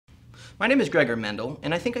My name is Gregor Mendel,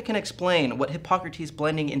 and I think I can explain what Hippocrates'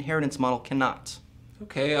 blending inheritance model cannot.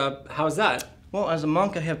 Okay, how's that? Well, as a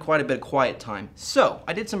monk, I have quite a bit of quiet time. So,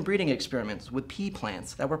 I did some breeding experiments with pea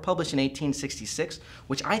plants that were published in 1866,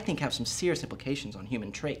 which I think have some serious implications on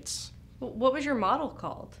human traits. What was your model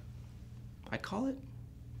called? I call it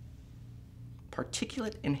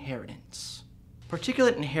particulate inheritance.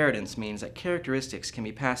 Particulate inheritance means that characteristics can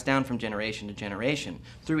be passed down from generation to generation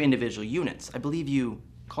through individual units. I believe you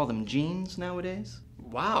call them genes nowadays?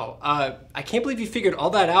 Wow, I can't believe you figured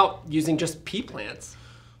all that out using just pea plants.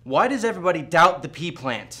 Why does everybody doubt the pea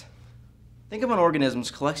plant? Think of an organism's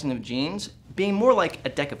collection of genes being more like a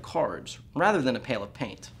deck of cards rather than a pail of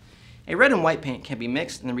paint. A red and white paint can be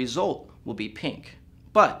mixed and the result will be pink.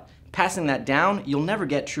 But passing that down, you'll never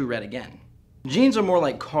get true red again. Genes are more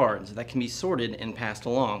like cards that can be sorted and passed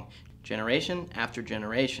along, generation after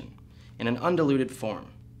generation, in an undiluted form.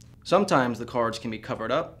 Sometimes the cards can be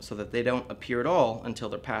covered up so that they don't appear at all until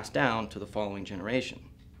they're passed down to the following generation.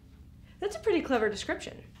 That's a pretty clever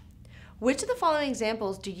description. Which of the following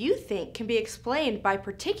examples do you think can be explained by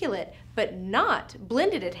particulate but not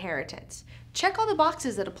blended inheritance? Check all the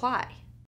boxes that apply.